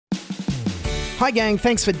Hi gang,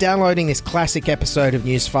 thanks for downloading this classic episode of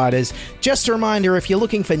Newsfighters. Just a reminder, if you're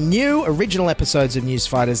looking for new original episodes of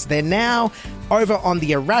Newsfighters, they're now over on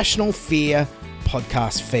the Irrational Fear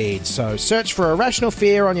podcast feed. So search for Irrational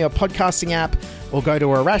Fear on your podcasting app or go to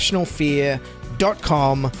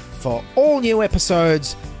irrationalfear.com for all new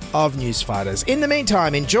episodes of Newsfighters. In the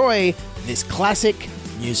meantime, enjoy this classic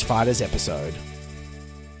Newsfighters episode.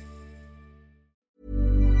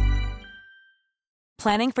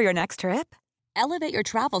 Planning for your next trip? Elevate your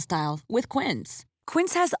travel style with Quince.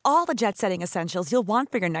 Quince has all the jet-setting essentials you'll want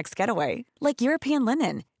for your next getaway, like European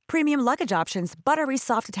linen, premium luggage options, buttery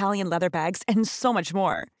soft Italian leather bags, and so much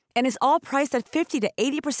more. And is all priced at 50 to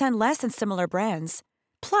 80% less than similar brands.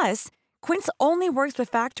 Plus, Quince only works with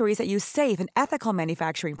factories that use safe and ethical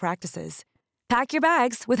manufacturing practices. Pack your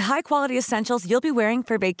bags with high-quality essentials you'll be wearing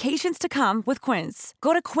for vacations to come with Quince.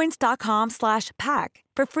 Go to quince.com/pack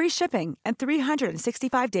for free shipping and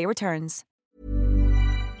 365-day returns.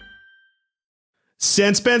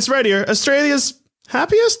 Sandspence Radio, Australia's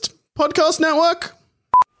happiest podcast network.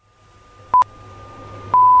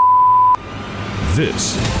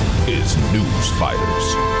 This is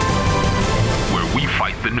Newsfighters, where we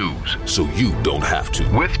fight the news so you don't have to.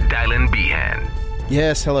 With Dylan Behan.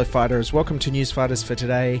 Yes, hello fighters. Welcome to Newsfighters for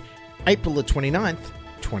today, April the 29th,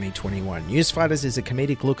 2021. Newsfighters is a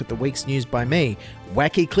comedic look at the week's news by me,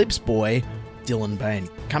 wacky clips boy, Dylan Bain.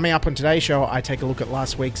 Coming up on today's show, I take a look at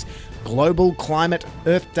last week's Global Climate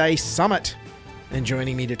Earth Day Summit. And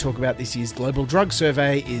joining me to talk about this year's Global Drug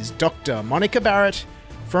Survey is Dr. Monica Barrett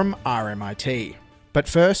from RMIT. But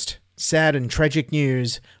first, sad and tragic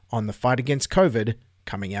news on the fight against COVID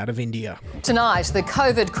coming out of India. Tonight, the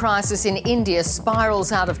COVID crisis in India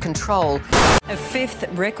spirals out of control. A fifth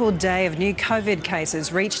record day of new COVID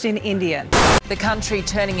cases reached in India. The country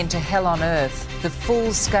turning into hell on earth. The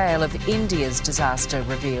full scale of India's disaster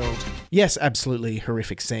revealed. Yes, absolutely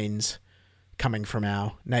horrific scenes coming from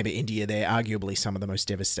our neighbour India. They're arguably some of the most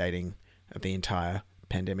devastating of the entire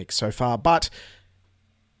pandemic so far. But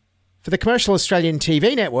for the commercial Australian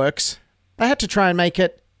TV networks, they had to try and make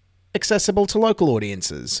it accessible to local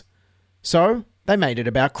audiences. So they made it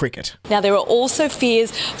about cricket. Now, there are also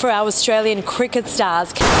fears for our Australian cricket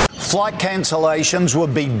stars. Flight cancellations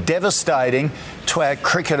would be devastating to our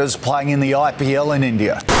cricketers playing in the IPL in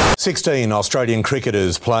India. 16 Australian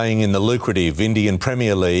cricketers playing in the lucrative Indian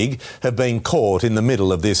Premier League have been caught in the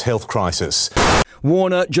middle of this health crisis.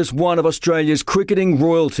 Warner, just one of Australia's cricketing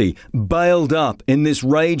royalty, bailed up in this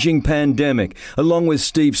raging pandemic, along with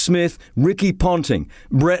Steve Smith, Ricky Ponting,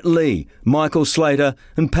 Brett Lee, Michael Slater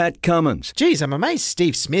and Pat Cummins. Geez, I'm amazed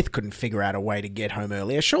Steve Smith couldn't figure out a way to get home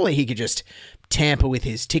earlier. Surely he could just tamper with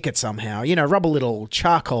his ticket somehow, rub a little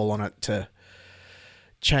charcoal on it to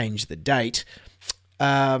change the date.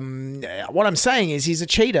 What I'm saying is he's a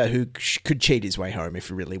cheater who could cheat his way home if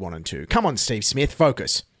he really wanted to. Come on, Steve Smith,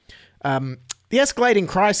 focus. The escalating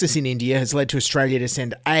crisis in India has led to Australia to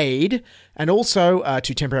send aid and also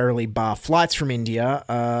to temporarily bar flights from India,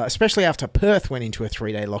 especially after Perth went into a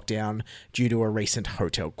 3-day lockdown due to a recent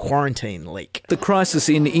hotel quarantine leak. The crisis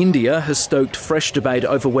in India has stoked fresh debate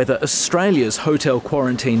over whether Australia's hotel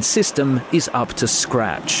quarantine system is up to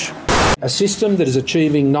scratch. A system that is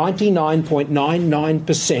achieving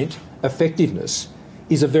 99.99% effectiveness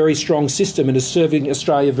is a very strong system and is serving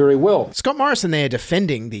Australia very well. Scott Morrison there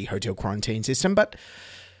defending the hotel quarantine system, but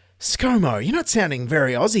ScoMo, you're not sounding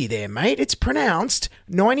very Aussie there, mate. It's pronounced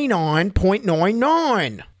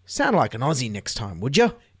 99.99. Sound like an Aussie next time, would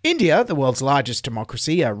you? India, the world's largest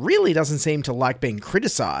democracy, really doesn't seem to like being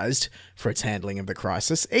criticised for its handling of the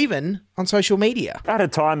crisis, even on social media. At a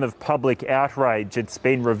time of public outrage, it's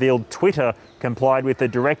been revealed Twitter complied with the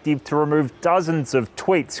directive to remove dozens of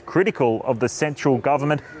tweets critical of the central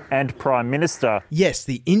government and Prime Minister. Yes,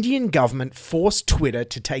 the Indian government forced Twitter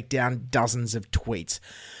to take down dozens of tweets.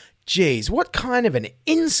 Geez, what kind of an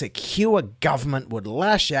insecure government would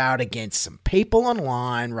lash out against some people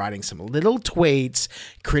online writing some little tweets,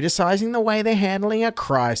 criticising the way they're handling a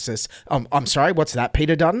crisis? I'm sorry, what's that,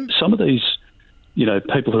 Peter Dutton? Some of these,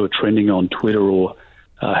 people who are trending on Twitter or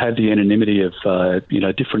have the anonymity of,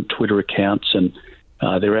 different Twitter accounts, and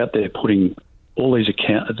they're out there putting all these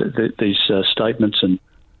statements and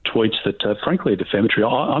tweets that, frankly, are defamatory.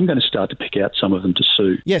 I'm going to start to pick out some of them to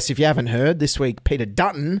sue. Yes, if you haven't heard, this week Peter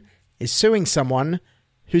Dutton is suing someone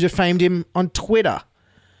who defamed him on Twitter.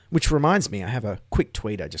 Which reminds me, I have a quick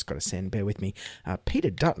tweet I just got to send, bear with me. Peter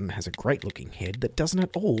Dutton has a great-looking head that doesn't at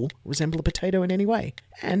all resemble a potato in any way,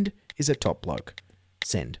 and is a top bloke.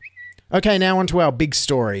 Send. Okay, now on to our big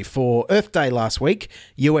story. For Earth Day last week,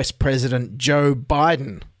 US President Joe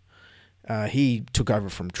Biden He took over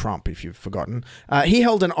from Trump, if you've forgotten. He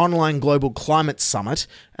held an online global climate summit,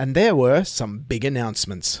 and there were some big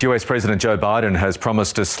announcements. US President Joe Biden has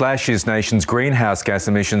promised to slash his nation's greenhouse gas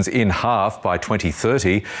emissions in half by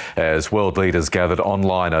 2030 as world leaders gathered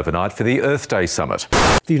online overnight for the Earth Day summit.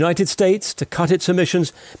 The United States to cut its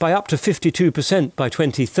emissions by up to 52% by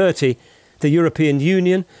 2030, the European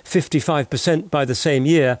Union 55% by the same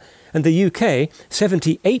year, and the UK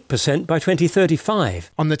 78% by 2035.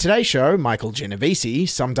 On the Today Show, Michael Genovese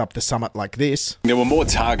summed up the summit like this. There were more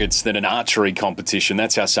targets than an archery competition.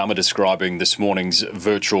 That's how some are describing this morning's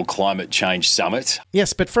virtual climate change summit.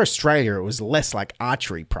 Yes, but for Australia, it was less like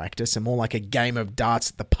archery practice and more like a game of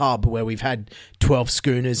darts at the pub where we've had 12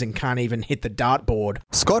 schooners and can't even hit the dartboard.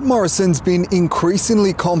 Scott Morrison's been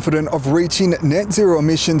increasingly confident of reaching net zero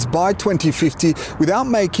emissions by 2050 without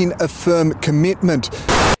making a firm commitment.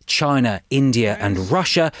 China, India and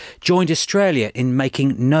Russia joined Australia in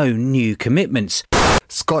making no new commitments.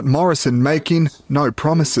 Scott Morrison making no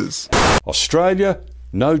promises. Australia,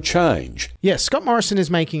 no change. Yes, Scott Morrison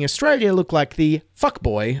is making Australia look like the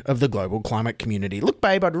fuckboy of the global climate community. Look,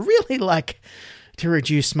 babe, I'd really like to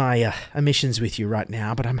reduce my emissions with you right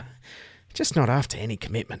now, but I'm just not after any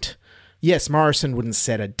commitment. Yes, Morrison wouldn't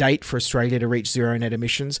set a date for Australia to reach zero net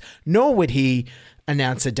emissions, nor would he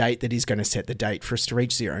announce a date that he's going to set the date for us to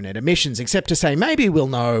reach zero net emissions, except to say maybe we'll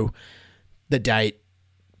know the date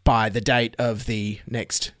by the date of the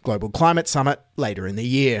next Global Climate Summit later in the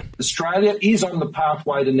year. Australia is on the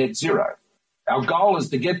pathway to net zero. Our goal is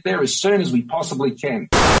to get there as soon as we possibly can.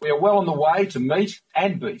 We are well on the way to meet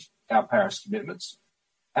and beat our Paris commitments,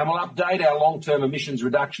 and we'll update our long-term emissions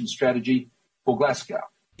reduction strategy for Glasgow.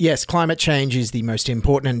 Yes, climate change is the most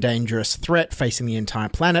important and dangerous threat facing the entire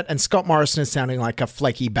planet, and Scott Morrison is sounding like a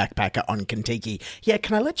flaky backpacker on Kentucky. Yeah,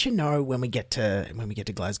 can I let you know when we get to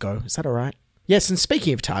Glasgow? Is that all right? Yes, and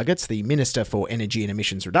speaking of targets, the Minister for Energy and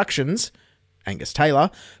Emissions Reductions, Angus Taylor,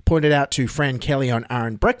 pointed out to Fran Kelly on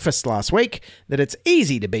Aaron Breakfast last week that it's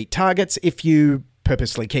easy to beat targets if you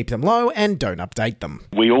purposely keep them low and don't update them.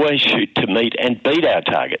 We always shoot to meet and beat our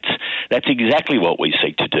targets. That's exactly what we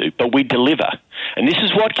seek to do, but we deliver. And this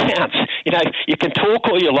is what counts. You know, you can talk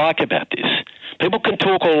all you like about this. People can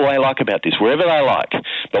talk all they like about this, wherever they like.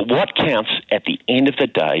 But what counts at the end of the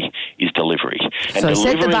day is delivery. And so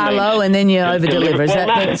set the bar low and then you over-deliver. Is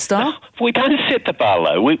that the style? We don't set the bar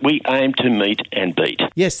low. We aim to meet and beat.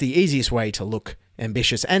 Yes, the easiest way to look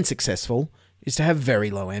ambitious and successful is to have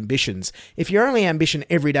very low ambitions. If your only ambition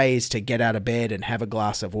every day is to get out of bed and have a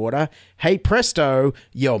glass of water, hey presto,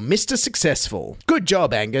 you're Mr. Successful. Good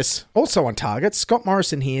job, Angus. Also on target, Scott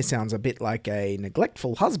Morrison here sounds a bit like a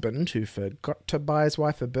neglectful husband who forgot to buy his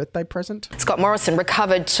wife a birthday present. Scott Morrison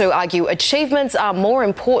recovered to argue achievements are more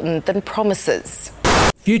important than promises.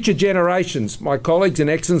 Future generations, my colleagues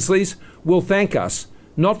and excellencies, will thank us,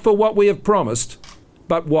 not for what we have promised,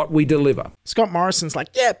 but what we deliver. Scott Morrison's like,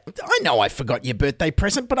 yeah, I know I forgot your birthday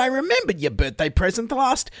present, but I remembered your birthday present the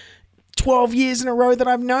last 12 years in a row that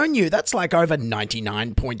I've known you. That's like over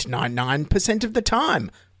 99.99% of the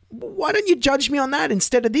time. Why don't you judge me on that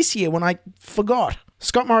instead of this year when I forgot?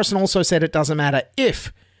 Scott Morrison also said it doesn't matter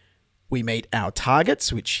if we meet our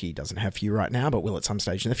targets, which he doesn't have for you right now, but will at some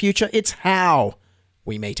stage in the future. It's how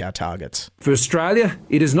we meet our targets. For Australia,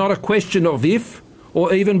 it is not a question of if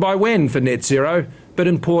or even by when for net zero, but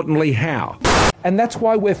importantly, how. And that's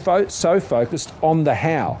why we're so focused on the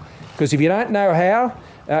how. Because if you don't know how,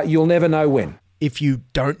 you'll never know when. If you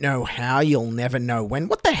don't know how, you'll never know when.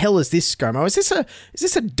 What the hell is this, ScoMo? Is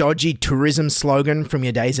this a dodgy tourism slogan from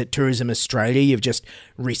your days at Tourism Australia you've just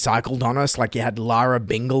recycled on us like you had Lara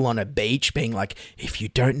Bingle on a beach being like, if you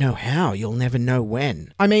don't know how, you'll never know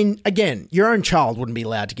when? I mean, again, your own child wouldn't be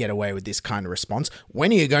allowed to get away with this kind of response.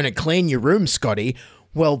 When are you going to clean your room, Scotty?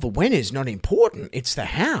 Well, the when is not important, it's the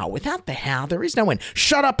how. Without the how, there is no when.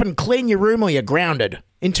 Shut up and clean your room or you're grounded.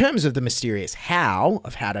 In terms of the mysterious how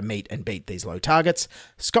of how to meet and beat these low targets,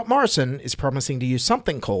 Scott Morrison is promising to use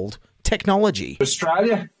something called technology.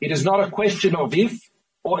 Australia, it is not a question of if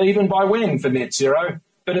or even by when for net zero,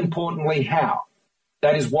 but importantly, how.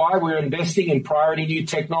 That is why we're investing in priority new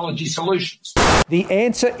technology solutions. The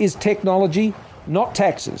answer is technology, not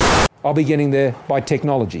taxes. I'll be getting there by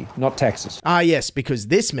technology, not taxes. Ah, yes, because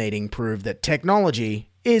this meeting proved that technology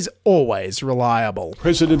is always reliable.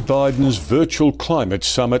 President Biden's virtual climate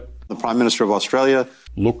summit, the Prime Minister of Australia,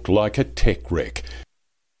 looked like a tech wreck.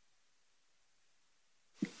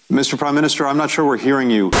 Mr. Prime Minister, I'm not sure we're hearing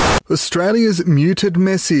you. Australia's muted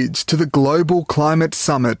message to the Global Climate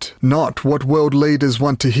Summit, not what world leaders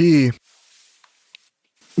want to hear.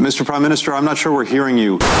 Mr. Prime Minister, I'm not sure we're hearing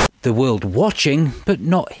you. The world watching, but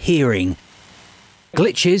not hearing.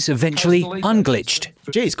 Glitches eventually unglitched.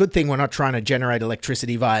 Geez, good thing we're not trying to generate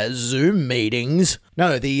electricity via Zoom meetings.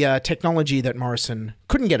 No, the technology that Morrison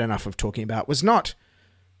couldn't get enough of talking about was not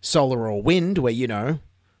solar or wind, where, you know,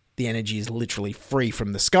 the energy is literally free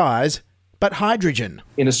from the skies, but hydrogen.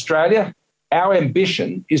 In Australia, our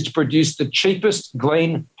ambition is to produce the cheapest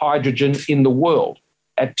clean hydrogen in the world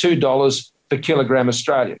at $2 per kilogram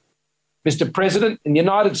Australian. Mr. President, in the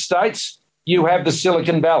United States, you have the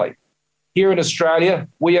Silicon Valley. Here in Australia,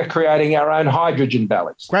 we are creating our own hydrogen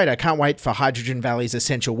valleys. Great, I can't wait for Hydrogen Valley's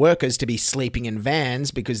essential workers to be sleeping in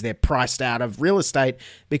vans because they're priced out of real estate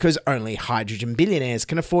because only hydrogen billionaires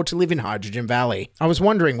can afford to live in Hydrogen Valley. I was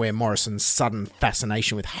wondering where Morrison's sudden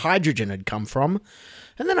fascination with hydrogen had come from,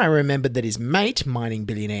 and then I remembered that his mate, mining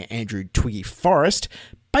billionaire Andrew Twiggy Forrest,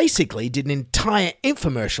 basically did an entire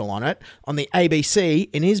infomercial on it on the ABC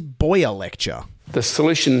in his Boyer lecture. The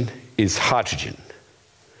solution is hydrogen.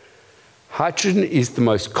 Hydrogen is the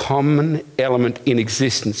most common element in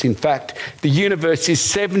existence. In fact, the universe is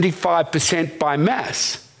 75% by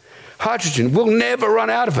mass. Hydrogen will never run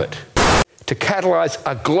out of it. To catalyse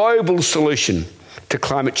a global solution to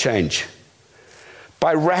climate change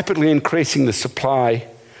by rapidly increasing the supply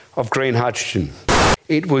of green hydrogen.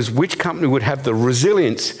 It was which company would have the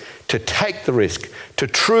resilience to take the risk, to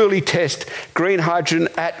truly test green hydrogen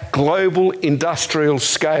at global industrial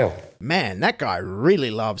scale. Man, that guy really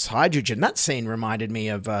loves hydrogen. That scene reminded me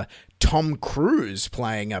of Tom Cruise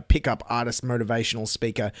playing a pickup artist motivational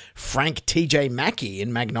speaker Frank T.J. Mackey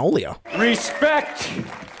in Magnolia. Respect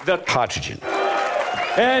the hydrogen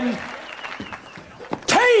and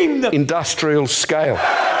tame the industrial scale.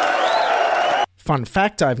 Fun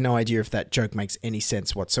fact, I have no idea if that joke makes any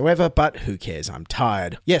sense whatsoever, but who cares, I'm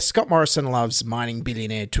tired. Yes, Scott Morrison loves mining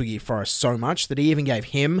billionaire Twiggy Forrest so much that he even gave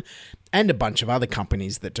him, and a bunch of other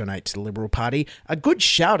companies that donate to the Liberal Party, a good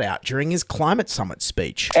shout out during his climate summit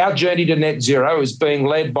speech. Our journey to net zero is being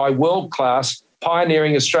led by world-class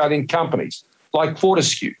pioneering Australian companies like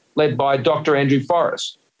Fortescue, led by Dr. Andrew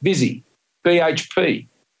Forrest, Visy, BHP,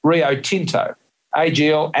 Rio Tinto,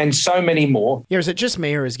 AGL, and so many more. Yeah, is it just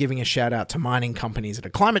me, or is giving a shout out to mining companies at a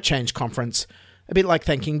climate change conference a bit like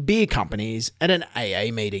thanking beer companies at an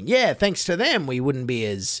AA meeting? Yeah, thanks to them, we wouldn't be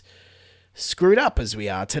as screwed up as we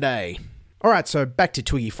are today. All right, so back to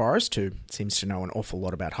Twiggy Forrest, who seems to know an awful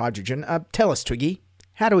lot about hydrogen. Tell us, Twiggy,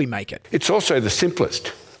 how do we make it? It's also the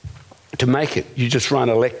simplest to make it. You just run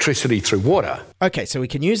electricity through water. Okay, so we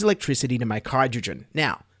can use electricity to make hydrogen.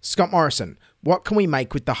 Now, Scott Morrison, what can we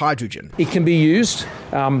make with the hydrogen? It can be used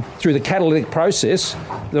through the catalytic process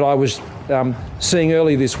that I was seeing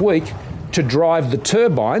earlier this week to drive the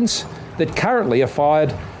turbines that currently are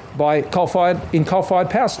fired by coal-fired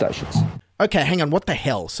power stations. Okay, hang on, what the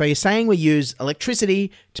hell? So you're saying we use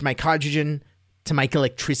electricity to make hydrogen to make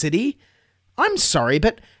electricity? I'm sorry,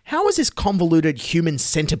 but how is this convoluted human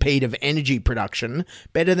centipede of energy production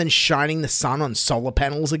better than shining the sun on solar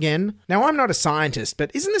panels again? Now, I'm not a scientist,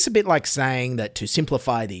 but isn't this a bit like saying that to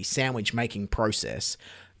simplify the sandwich making process,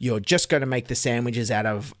 you're just going to make the sandwiches out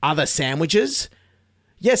of other sandwiches?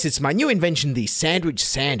 Yes, it's my new invention, the sandwich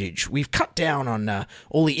sandwich. We've cut down on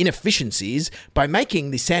all the inefficiencies by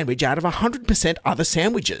making the sandwich out of 100% other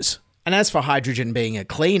sandwiches. And as for hydrogen being a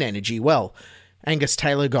clean energy, well, Angus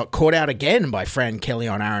Taylor got caught out again by Fran Kelly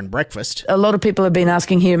on Aaron Breakfast. A lot of people have been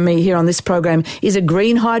asking me here on this program, is it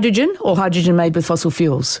green hydrogen or hydrogen made with fossil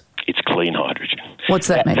fuels? It's clean hydrogen. What's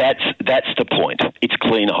that mean? That's the point. It's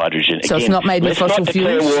clean hydrogen. So it's not made with fossil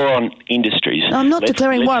fuels? Let's not declare war on industries. No, I'm not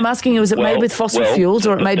declaring war. I'm asking you, is it made with fossil fuels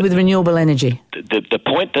or made with renewable energy? The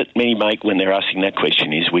point that many make when they're asking that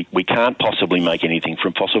question is we can't possibly make anything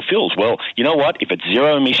from fossil fuels. Well, you know what? If it's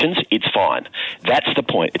zero emissions, it's fine. That's the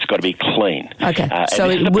point. It's got to be clean. Okay, so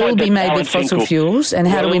it will be made with fossil fuels, and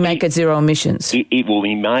how do we make it zero emissions? It will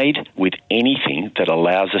be made with anything that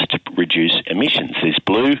allows us to reduce emissions. There's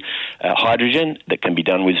blue hydrogen that can be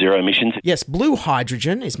done with zero emissions. Yes, blue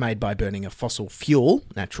hydrogen is made by burning a fossil fuel,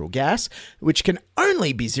 natural gas, which can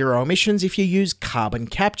only be zero emissions if you use carbon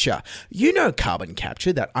capture. You know carbon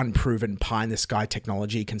capture, that unproven pie-in-the-sky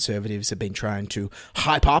technology conservatives have been trying to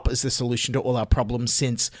hype up as the solution to all our problems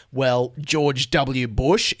since, well, George W.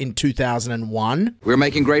 Bush in 2001. We're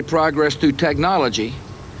making great progress through technology,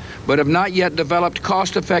 but have not yet developed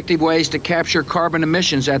cost-effective ways to capture carbon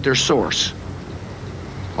emissions at their source.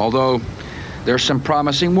 Although there's some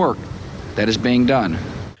promising work that is being done.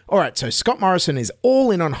 All right, so Scott Morrison is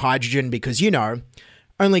all in on hydrogen because, you know,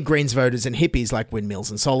 only Greens voters and hippies like windmills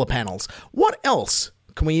and solar panels. What else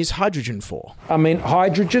can we use hydrogen for? I mean,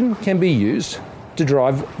 hydrogen can be used to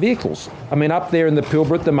drive vehicles. I mean, up there in the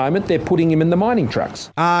Pilbara at the moment, they're putting him in the mining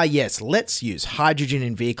trucks. Yes, let's use hydrogen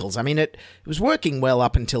in vehicles. I mean, it was working well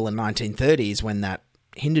up until the 1930s when that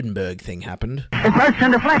Hindenburg thing happened. Burst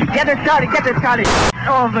into flames. Get it started.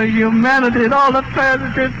 All the humanity and all the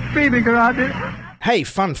furniture speeding around it. Hey,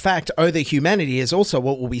 fun fact, Oh the Humanity is also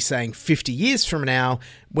what we'll be saying 50 years from now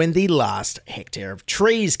when the last hectare of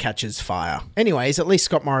trees catches fire. Anyways, at least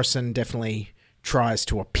Scott Morrison definitely tries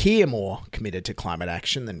to appear more committed to climate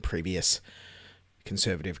action than previous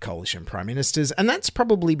Conservative coalition prime ministers, and that's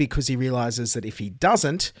probably because he realises that if he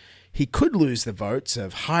doesn't, he could lose the votes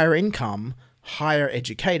of higher income, higher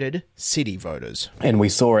educated city voters. And we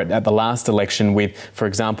saw it at the last election with, for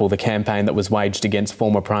example, the campaign that was waged against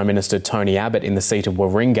former Prime Minister Tony Abbott in the seat of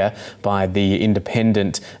Warringah by the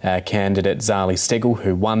independent candidate Zali Steggall,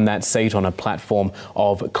 who won that seat on a platform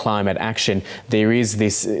of climate action. There is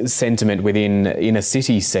this sentiment within inner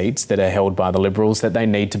city seats that are held by the Liberals that they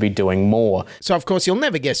need to be doing more. So, of course, you'll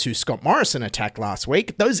never guess who Scott Morrison attacked last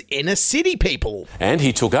week. Those inner city people. And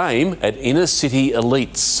he took aim at inner city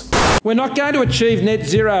elites. We're not going to achieve net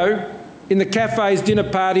zero in the cafes, dinner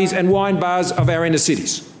parties and wine bars of our inner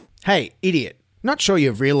cities. Hey, idiot. Not sure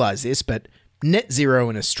you've realised this, but net zero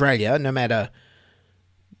in Australia, no matter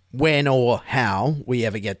when or how we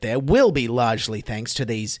ever get there, will be largely thanks to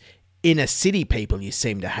these inner city people you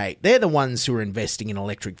seem to hate. They're the ones who are investing in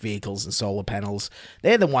electric vehicles and solar panels.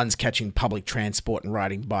 They're the ones catching public transport and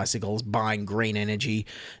riding bicycles, buying green energy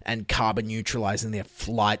and carbon neutralising their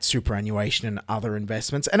flight superannuation and other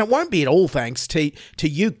investments. And it won't be at all thanks to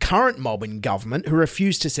you current mob in government who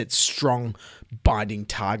refuse to set strong binding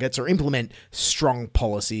targets or implement strong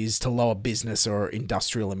policies to lower business or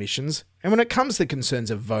industrial emissions. And when it comes to concerns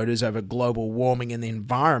of voters over global warming and the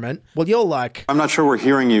environment, well, you're like, I'm not sure we're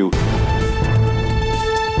hearing you.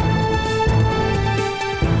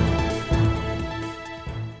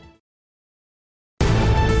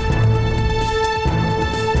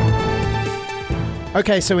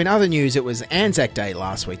 Okay, so in other news, it was Anzac Day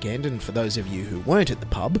last weekend, and for those of you who weren't at the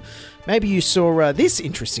pub, maybe you saw this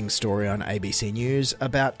interesting story on ABC News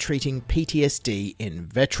about treating PTSD in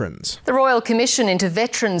veterans. The Royal Commission into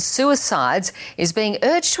Veterans' Suicides is being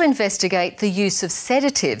urged to investigate the use of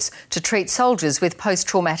sedatives to treat soldiers with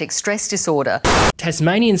post-traumatic stress disorder.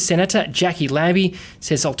 Tasmanian Senator Jackie Lambie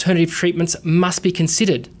says alternative treatments must be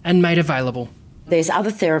considered and made available. There's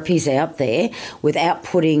other therapies out there without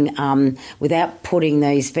putting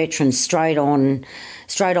these veterans straight on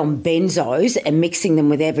benzos and mixing them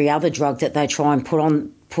with every other drug that they try and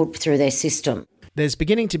put through their system. There's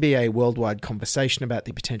beginning to be a worldwide conversation about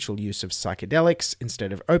the potential use of psychedelics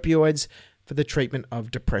instead of opioids for the treatment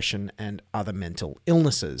of depression and other mental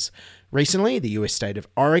illnesses. Recently, the US state of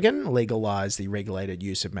Oregon legalized the regulated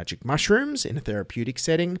use of magic mushrooms in a therapeutic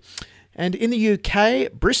setting. And in the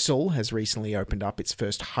UK, Bristol has recently opened up its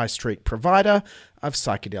first high street provider of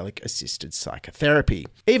psychedelic-assisted psychotherapy.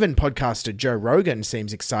 Even podcaster Joe Rogan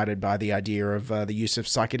seems excited by the idea of the use of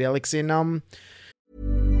psychedelics in...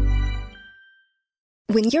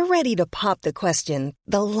 When you're ready to pop the question,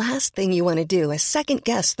 the last thing you want to do is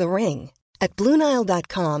second-guess the ring. At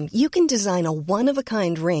BlueNile.com, you can design a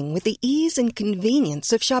one-of-a-kind ring with the ease and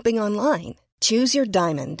convenience of shopping online. Choose your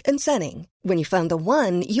diamond and setting. When you find the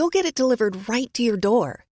one, you'll get it delivered right to your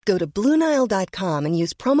door. Go to BlueNile.com and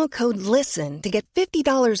use promo code LISTEN to get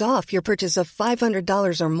 $50 off your purchase of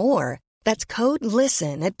 $500 or more. That's code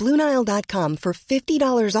LISTEN at BlueNile.com for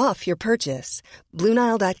 $50 off your purchase.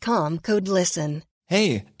 BlueNile.com, code LISTEN.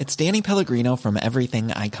 Hey, it's Danny Pellegrino from Everything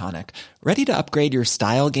Iconic. Ready to upgrade your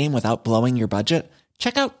style game without blowing your budget?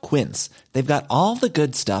 Check out Quince. They've got all the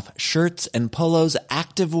good stuff, shirts and polos,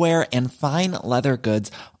 activewear, and fine leather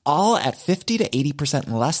goods, all at 50 to 80%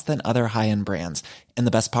 less than other high-end brands. And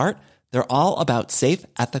the best part? They're all about safe,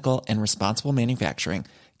 ethical, and responsible manufacturing.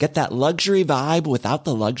 Get that luxury vibe without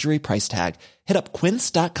the luxury price tag. Hit up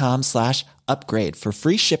quince.com/upgrade for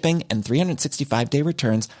free shipping and 365-day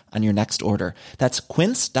returns on your next order. That's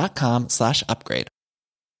quince.com/upgrade.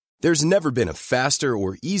 There's never been a faster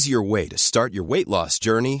or easier way to start your weight loss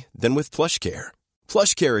journey than with PlushCare.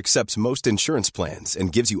 PlushCare accepts most insurance plans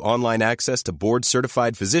and gives you online access to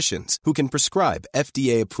board-certified physicians who can prescribe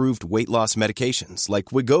FDA-approved weight loss medications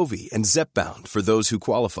like Wegovy and Zepbound for those who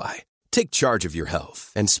qualify. Take charge of your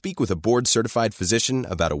health and speak with a board-certified physician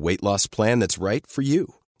about a weight loss plan that's right for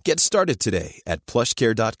you. Get started today at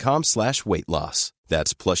plushcare.com/weight loss.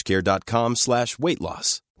 That's plushcare.com/weight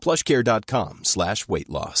loss. plushcare.com/weight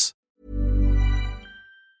loss.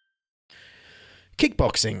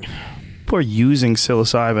 Kickboxing. People are using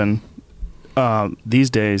psilocybin these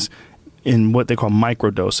days in what they call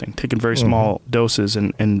microdosing, taking very small doses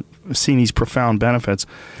and seeing these profound benefits.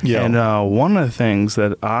 Yeah. And one of the things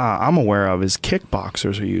that I'm aware of is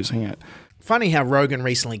kickboxers are using it. Funny how Rogan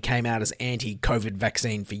recently came out as anti-COVID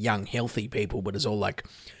vaccine for young, healthy people, but is all like,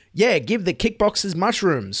 yeah, give the kickboxers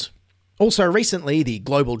mushrooms. Also, recently, the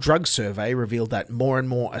Global Drug Survey revealed that more and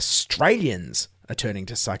more Australians are turning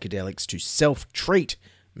to psychedelics to self-treat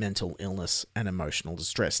mental illness and emotional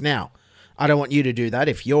distress. Now, I don't want you to do that.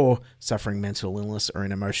 If you're suffering mental illness or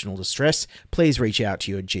in emotional distress, please reach out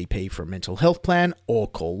to your GP for a mental health plan or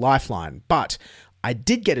call Lifeline. But I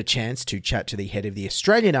did get a chance to chat to the head of the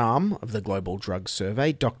Australian arm of the Global Drug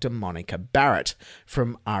Survey, Dr. Monica Barrett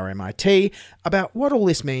from RMIT, about what all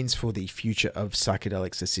this means for the future of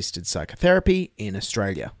psychedelics-assisted psychotherapy in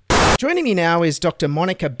Australia. Joining me now is Dr.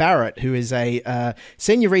 Monica Barrett, who is a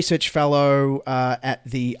senior research fellow at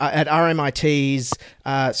RMIT's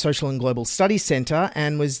Social and Global Studies Centre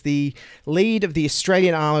and was the lead of the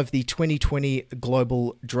Australian arm of the 2020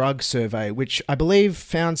 Global Drug Survey, which I believe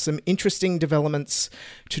found some interesting developments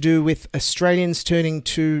to do with Australians turning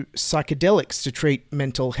to psychedelics to treat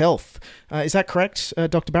mental health. Is that correct,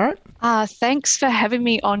 Dr. Barrett? Thanks for having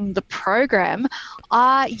me on the program.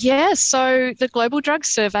 So the Global Drug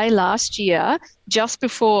Survey last year, just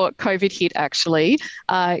before COVID hit actually,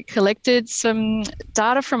 collected some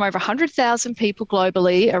data from over 100,000 people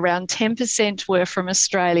globally. Around 10% were from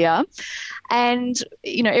Australia. And,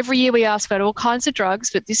 every year we ask about all kinds of drugs,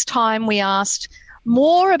 but this time we asked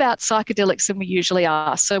more about psychedelics than we usually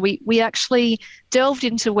are. So we actually delved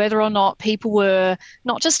into whether or not people were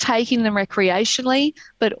not just taking them recreationally,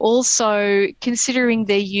 but also considering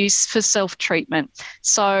their use for self-treatment.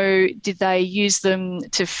 So did they use them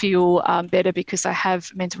to feel better because they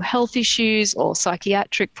have mental health issues or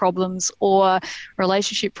psychiatric problems or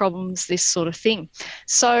relationship problems, this sort of thing.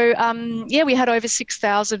 So, we had over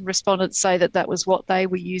 6,000 respondents say that was what they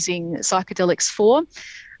were using psychedelics for.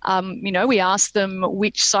 We asked them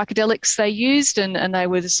which psychedelics they used, and they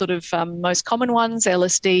were the sort of most common ones: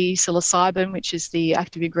 LSD, psilocybin, which is the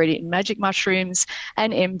active ingredient in magic mushrooms,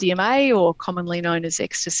 and MDMA, or commonly known as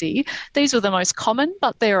ecstasy. These were the most common,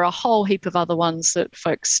 but there are a whole heap of other ones that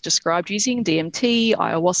folks described using: DMT,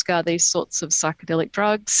 ayahuasca, these sorts of psychedelic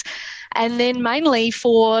drugs. And then mainly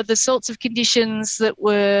for the sorts of conditions that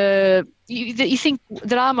you think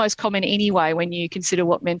that are most common anyway when you consider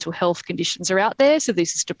what mental health conditions are out there. So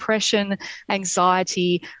this is depression,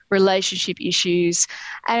 anxiety, relationship issues,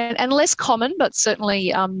 and less common, but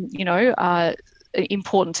certainly,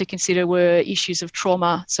 important to consider were issues of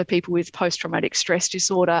trauma. So people with post-traumatic stress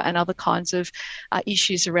disorder and other kinds of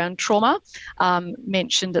issues around trauma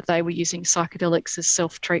mentioned that they were using psychedelics as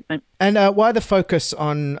self-treatment. And why the focus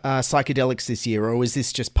on psychedelics this year, or is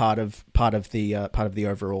this just part of the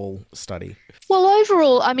overall study? Well,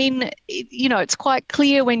 overall, it's quite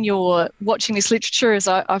clear when you're watching this literature, as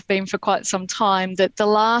I've been for quite some time, that the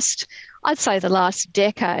last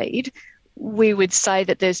decade, we would say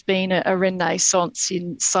that there's been a renaissance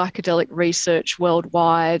in psychedelic research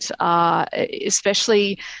worldwide,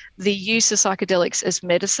 especially the use of psychedelics as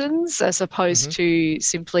medicines as opposed to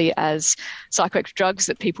simply as psychoactive drugs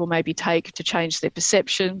that people maybe take to change their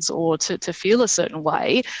perceptions or to feel a certain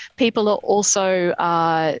way. People are also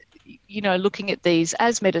looking at these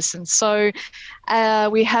as medicines. So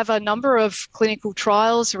we have a number of clinical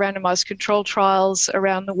trials, randomized controlled trials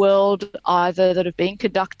around the world, either that have been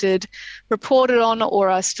conducted, reported on, or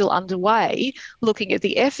are still underway, looking at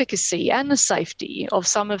the efficacy and the safety of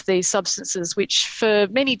some of these substances, which for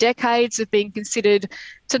many decades have been considered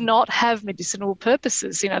to not have medicinal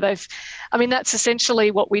purposes. That's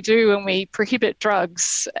essentially what we do when we prohibit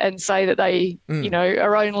drugs and say that they,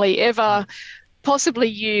 are only ever possibly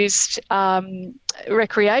used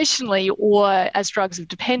recreationally or as drugs of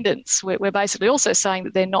dependence. We're basically also saying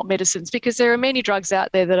that they're not medicines, because there are many drugs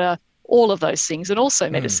out there that are all of those things and also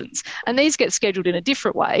medicines. And these get scheduled in a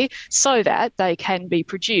different way so that they can be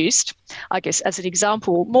produced, I guess, as an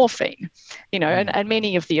example, morphine, and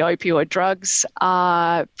many of the opioid drugs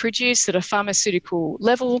are produced at a pharmaceutical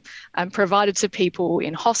level and provided to people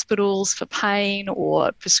in hospitals for pain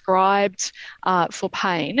or prescribed for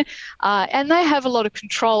pain. And they have a lot of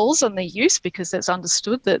controls on their use because it's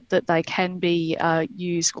understood that they can be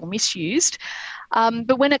used or misused.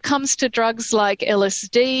 But when it comes to drugs like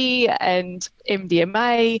LSD and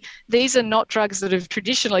MDMA, these are not drugs that have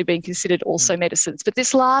traditionally been considered also medicines. But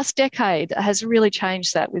this last decade has really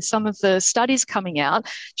changed that, with some of the studies coming out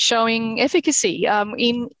showing efficacy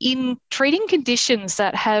in treating conditions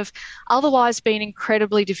that have otherwise been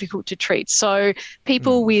incredibly difficult to treat. So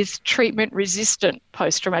people with treatment-resistant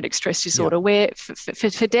post-traumatic stress disorder, where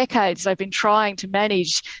for decades they've been trying to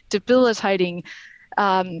manage debilitating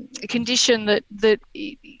condition that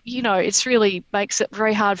it's really makes it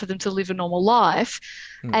very hard for them to live a normal life.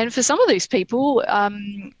 And for some of these people,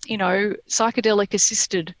 psychedelic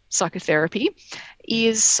assisted psychotherapy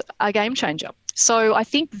is a game changer. So I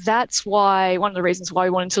think that's why, one of the reasons why we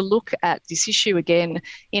wanted to look at this issue again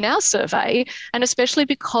in our survey, and especially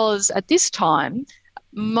because at this time,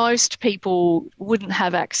 most people wouldn't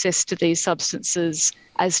have access to these substances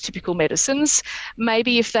as typical medicines.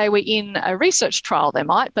 Maybe if they were in a research trial, they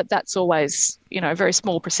might, but that's always, a very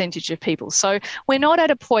small percentage of people. So we're not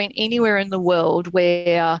at a point anywhere in the world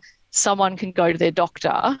where someone can go to their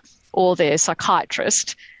doctor or their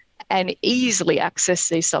psychiatrist and easily access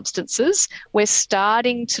these substances. We're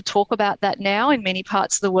starting to talk about that now in many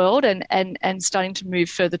parts of the world and starting to move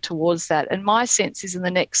further towards that. And my sense is in the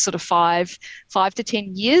next sort of 5 to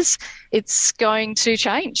 10 years, it's going to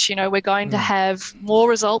change. We're going to have more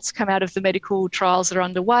results come out of the medical trials that are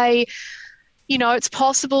underway. It's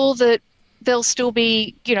possible that there'll still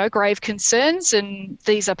be, grave concerns, and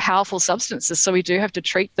these are powerful substances, so we do have to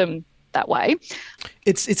treat them that way.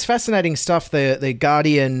 It's fascinating stuff. The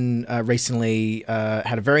Guardian recently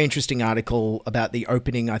had a very interesting article about the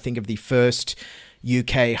opening, I think, of the first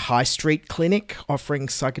UK high street clinic offering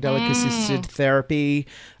psychedelic-assisted therapy.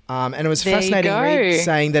 And it was a fascinating read,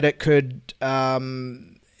 saying that it could,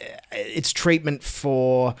 its treatment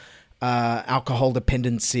for alcohol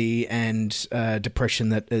dependency and depression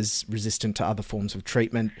that is resistant to other forms of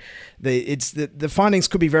treatment. The findings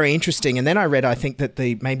could be very interesting. And then I read, I think that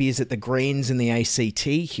the Greens and the ACT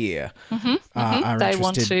here are they interested.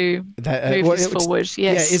 Want to move this forward.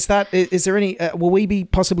 Yes. Yeah. Is there any? Will we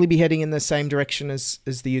possibly be heading in the same direction as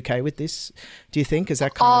the UK with this? Do you think? Is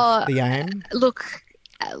that kind of the aim? Look,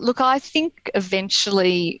 I think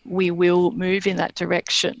eventually we will move in that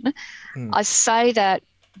direction. I say that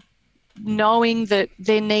knowing that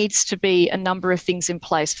there needs to be a number of things in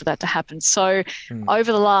place for that to happen. So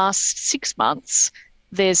over the last 6 months,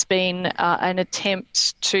 there's been an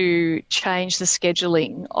attempt to change the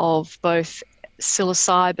scheduling of both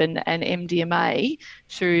psilocybin and MDMA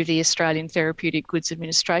through the Australian Therapeutic Goods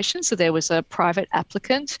Administration. So there was a private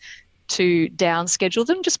applicant to downschedule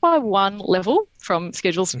them just by one level from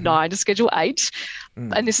Schedule 9 to Schedule 8.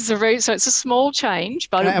 And this is so it's a small change,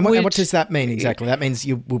 but and what does that mean exactly? That means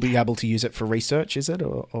you will be able to use it for research, is it?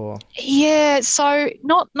 Or? Yeah, so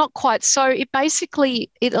not quite. So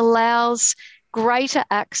it allows greater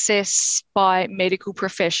access by medical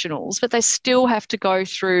professionals, but they still have to go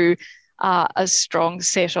through a strong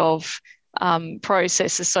set of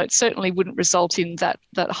processes. So it certainly wouldn't result in that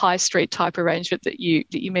high street type arrangement that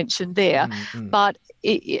you mentioned there. But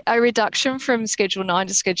a reduction from Schedule 9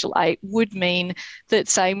 to Schedule 8 would mean that,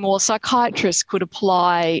 say, more psychiatrists could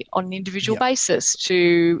apply on an individual basis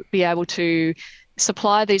to be able to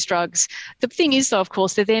supply these drugs. The thing is, though, of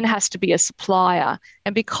course, there then has to be a supplier.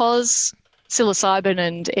 And because psilocybin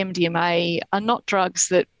and MDMA are not drugs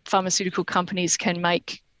that pharmaceutical companies can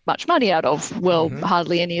make much money out of,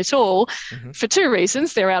 hardly any at all, for two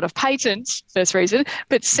reasons. They're out of patent, first reason,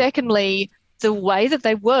 but secondly, the way that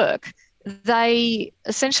they work. They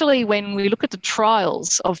essentially, when we look at the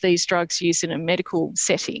trials of these drugs used in a medical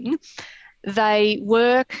setting, they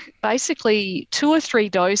work basically 2 or 3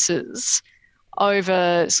 doses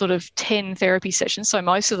over sort of 10 therapy sessions. So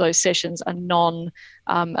most of those sessions are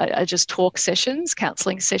are just talk sessions,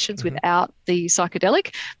 counselling sessions without the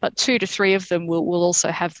psychedelic, but 2 to 3 of them will also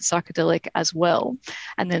have the psychedelic as well.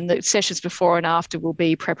 And then the sessions before and after will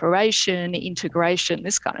be preparation, integration,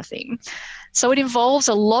 this kind of thing. So it involves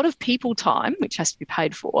a lot of people time, which has to be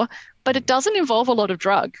paid for, but it doesn't involve a lot of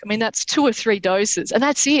drug. I mean, that's 2 or 3 doses, and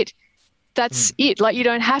that's it. That's it. Like, you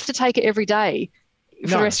don't have to take it every day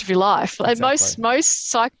for the rest of your life. Exactly.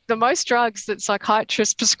 And most drugs that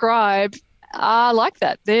psychiatrists prescribe are like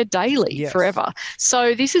that. They're daily, forever.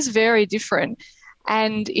 So this is very different,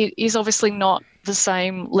 and it is obviously not the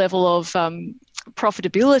same level of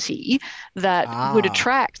profitability that would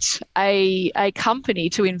attract a company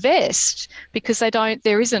to invest, because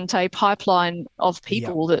there isn't a pipeline of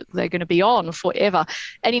people that they're going to be on forever.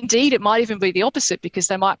 And indeed, it might even be the opposite, because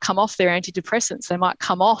they might come off their antidepressants, they might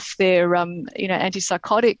come off their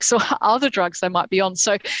antipsychotics or other drugs they might be on.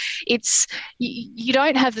 So you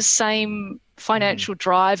don't have the same financial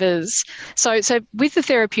drivers. So with the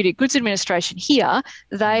Therapeutic Goods Administration here,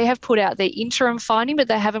 they have put out their interim finding, but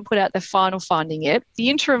they haven't put out their final finding yet. The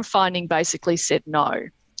interim finding basically said no.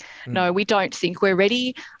 No, we don't think we're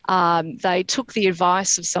ready. They took the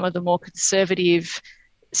advice of some of the more conservative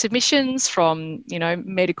submissions from,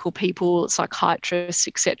 medical people, psychiatrists,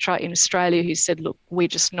 etc. in Australia who said, look, we're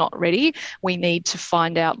just not ready. We need to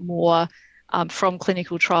find out more from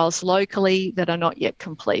clinical trials locally that are not yet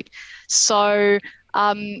complete. So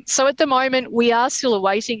at the moment, we are still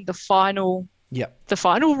awaiting the final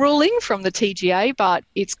ruling from the TGA, but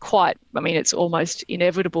it's it's almost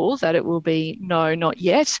inevitable that it will be no, not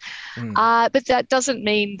yet. But that doesn't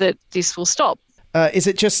mean that this will stop. Is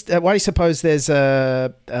it just, why do you suppose there's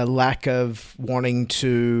a lack of wanting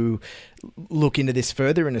to look into this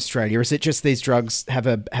further in Australia? Is it just these drugs have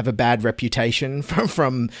a bad reputation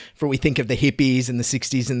from we think of the hippies in the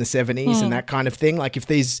 60s and the 70s and that kind of thing? Like if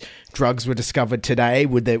these drugs were discovered today,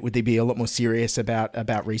 would they be a lot more serious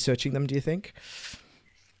about researching them, do you think?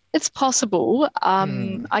 It's possible.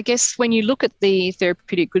 I guess when you look at the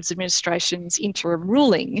Therapeutic Goods Administration's interim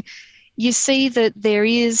ruling, you see that there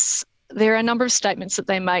are a number of statements that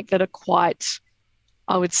they make that are quite,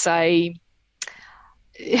 I would say,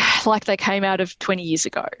 like they came out of 20 years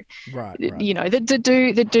ago. Right.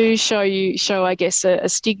 That do show, I guess, a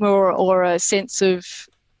stigma or a sense of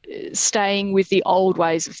staying with the old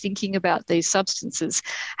ways of thinking about these substances.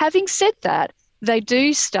 Having said that, they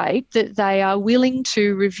do state that they are willing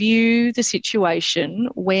to review the situation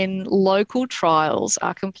when local trials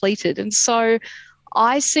are completed. And so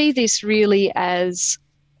I see this really as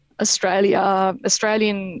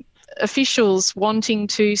Australian officials wanting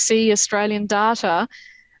to see Australian data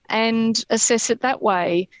and assess it that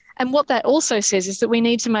way. And what that also says is that we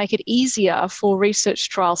need to make it easier for research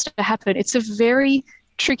trials to happen. It's a very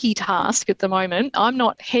tricky task at the moment. I'm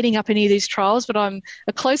not heading up any of these trials, but I'm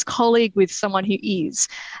a close colleague with someone who is.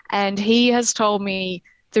 And he has told me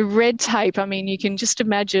the red tape, you can just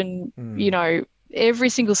imagine, every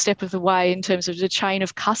single step of the way in terms of the chain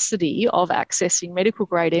of custody of accessing medical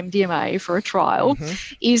grade MDMA for a trial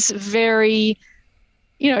is very,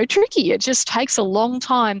 tricky. It just takes a long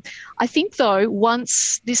time. I think though,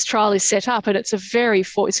 once this trial is set up and it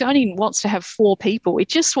only wants to have 4 people, the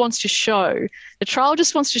trial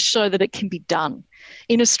just wants to show that it can be done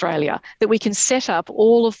in Australia, that we can set up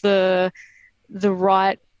all of the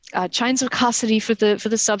right chains of custody for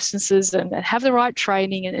the substances and have the right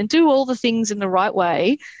training and do all the things in the right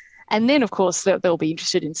way. And then, of course, they'll be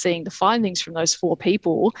interested in seeing the findings from those 4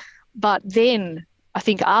 people. But then I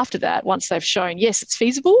think after that, once they've shown, yes, it's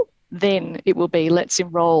feasible, then it will be let's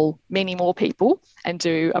enrol many more people and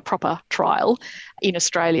do a proper trial in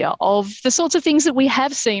Australia of the sorts of things that we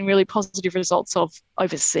have seen really positive results of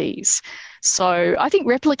overseas. So I think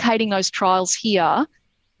replicating those trials here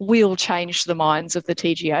will change the minds of the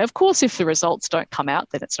TGA. Of course, if the results don't come out,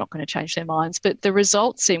 then it's not going to change their minds. But the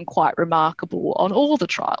results seem quite remarkable on all the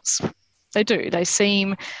trials. They do. They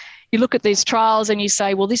seem, you look at these trials and you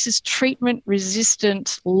say, well, this is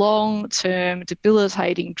treatment-resistant, long-term,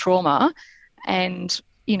 debilitating trauma. And,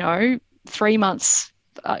 3 months,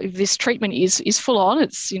 this treatment is full on.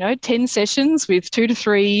 It's, 10 sessions with 2 to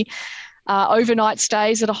 3 overnight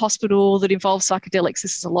stays at a hospital that involve psychedelics.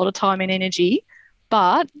 This is a lot of time and energy.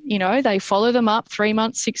 But, they follow them up 3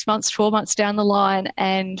 months, 6 months, 12 months down the line,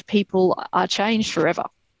 and people are changed forever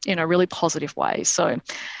in a really positive way. So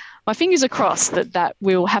my fingers are crossed that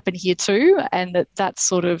will happen here too, and that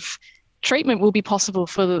sort of treatment will be possible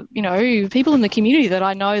for the, people in the community that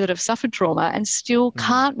I know that have suffered trauma and still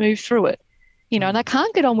can't move through it, and they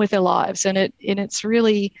can't get on with their lives. And it's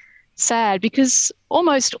really sad because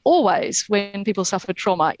almost always when people suffer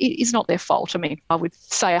trauma, it is not their fault. I would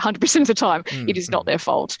say 100% of the time it is not their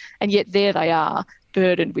fault. And yet there they are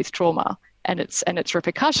burdened with trauma and its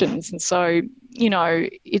repercussions. And so,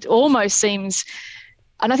 it almost seems,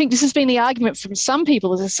 and I think this has been the argument from some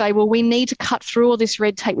people, is to say, well, we need to cut through all this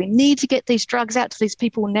red tape. We need to get these drugs out to these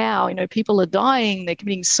people now. People are dying, they're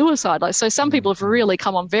committing suicide. So some people have really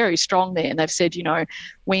come on very strong there and they've said,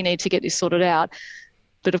 we need to get this sorted out.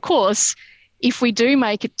 But of course, if we do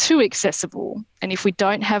make it too accessible and if we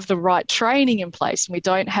don't have the right training in place and we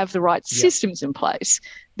don't have the right systems in place,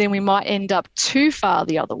 then we might end up too far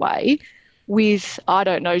the other way with, I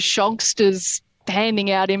don't know, shonksters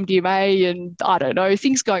handing out MDMA and, I don't know,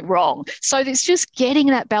 things going wrong. So it's just getting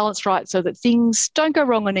that balance right so that things don't go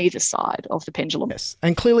wrong on either side of the pendulum. Yes.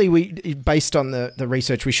 And clearly, based on the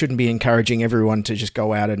research, we shouldn't be encouraging everyone to just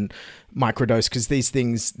go out and microdose, because these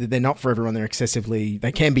things, they're not for everyone.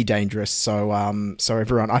 They can be dangerous. So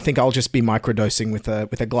everyone, I think I'll just be microdosing with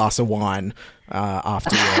a glass of wine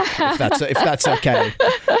after work, if that's okay.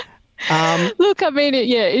 Look, I mean, it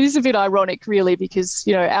is a bit ironic, really, because,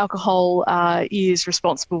 alcohol is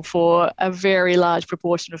responsible for a very large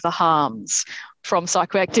proportion of the harms from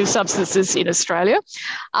psychoactive substances in Australia.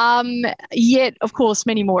 Yet, of course,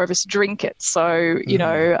 many more of us drink it. So,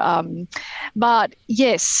 but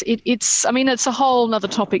yes, it's a whole other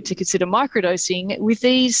topic to consider, microdosing. With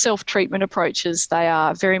these self-treatment approaches, they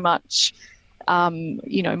are very much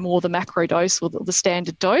more the macro dose or the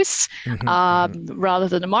standard dose, rather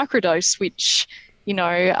than a microdose, which,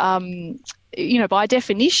 by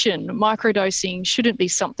definition, microdosing shouldn't be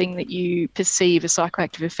something that you perceive a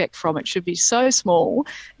psychoactive effect from. It should be so small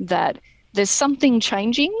that there's something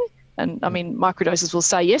changing. And I mean, microdoses will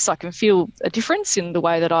say, yes, I can feel a difference in the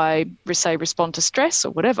way that I, respond to stress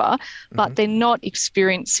or whatever, but they're not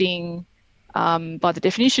experiencing, by the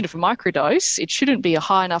definition of a microdose, it shouldn't be a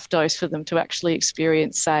high enough dose for them to actually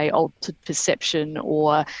experience, say, altered perception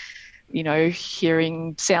or,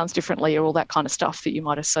 hearing sounds differently or all that kind of stuff that you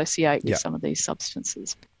might associate with some of these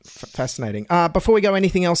substances. Fascinating. Before we go,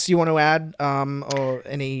 anything else you want to add, or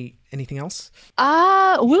anything else?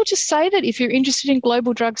 We'll just say that if you're interested in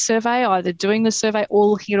Global Drug Survey, either doing the survey or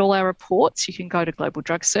looking at all our reports, you can go to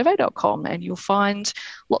globaldrugsurvey.com and you'll find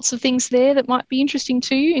lots of things there that might be interesting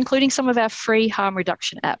to you, including some of our free harm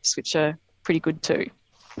reduction apps, which are pretty good too.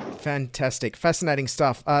 Fantastic. Fascinating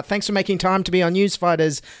stuff. Thanks for making time to be on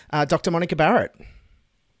Newsfighters, Dr. Monica Barratt.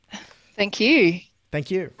 Thank you. Thank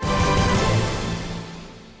you.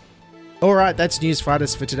 All right, that's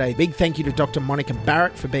Newsfighters for today. Big thank you to Dr. Monica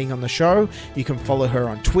Barratt for being on the show. You can follow her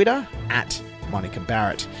on Twitter @Monica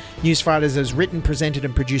Barratt. Newsfighters is written, presented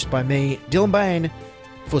and produced by me, Dylan Bain,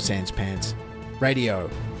 for Sanspants Radio.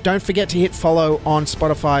 Don't forget to hit follow on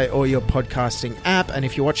Spotify or your podcasting app. And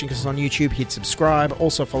if you're watching us on YouTube, hit subscribe.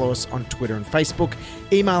 Also follow us on Twitter and Facebook.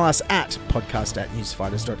 Email us at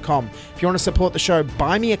podcast@newsfighters.com. If you want to support the show,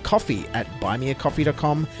 buy me a coffee at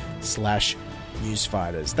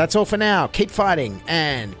buymeacoffee.com/newsfighters. That's all for now. Keep fighting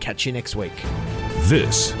and catch you next week.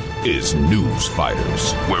 This is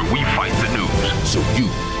Newsfighters, where we fight the news so you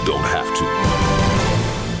don't have to.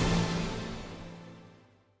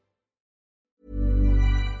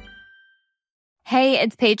 Hey,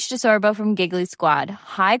 it's Paige DeSorbo from Giggly Squad.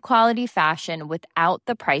 High quality fashion without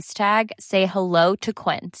the price tag. Say hello to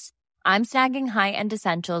Quince. I'm snagging high-end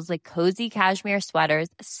essentials like cozy cashmere sweaters,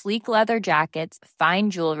 sleek leather jackets,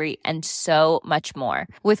 fine jewelry, and so much more.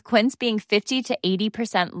 With Quince being 50 to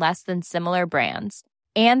 80% less than similar brands.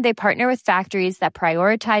 And they partner with factories that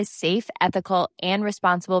prioritize safe, ethical, and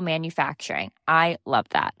responsible manufacturing. I love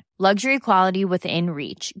that. Luxury quality within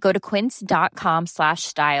reach. Go to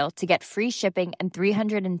quince.com/style to get free shipping and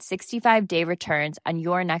 365-day returns on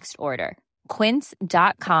your next order.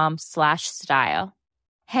 Quince.com/style.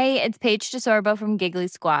 Hey, it's Paige DeSorbo from Giggly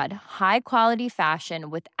Squad. High quality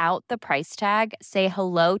fashion without the price tag. Say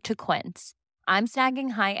hello to Quince. I'm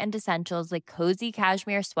snagging high-end essentials like cozy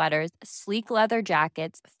cashmere sweaters, sleek leather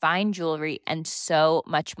jackets, fine jewelry, and so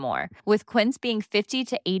much more. With Quince being 50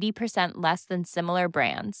 to 80% less than similar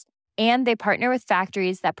brands. And they partner with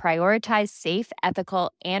factories that prioritize safe,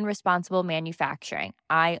 ethical, and responsible manufacturing.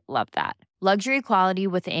 I love that. Luxury quality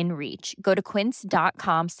within reach. Go to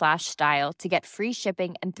quince.com/style to get free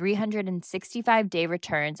shipping and 365-day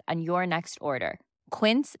returns on your next order.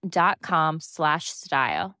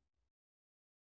 Quince.com/style.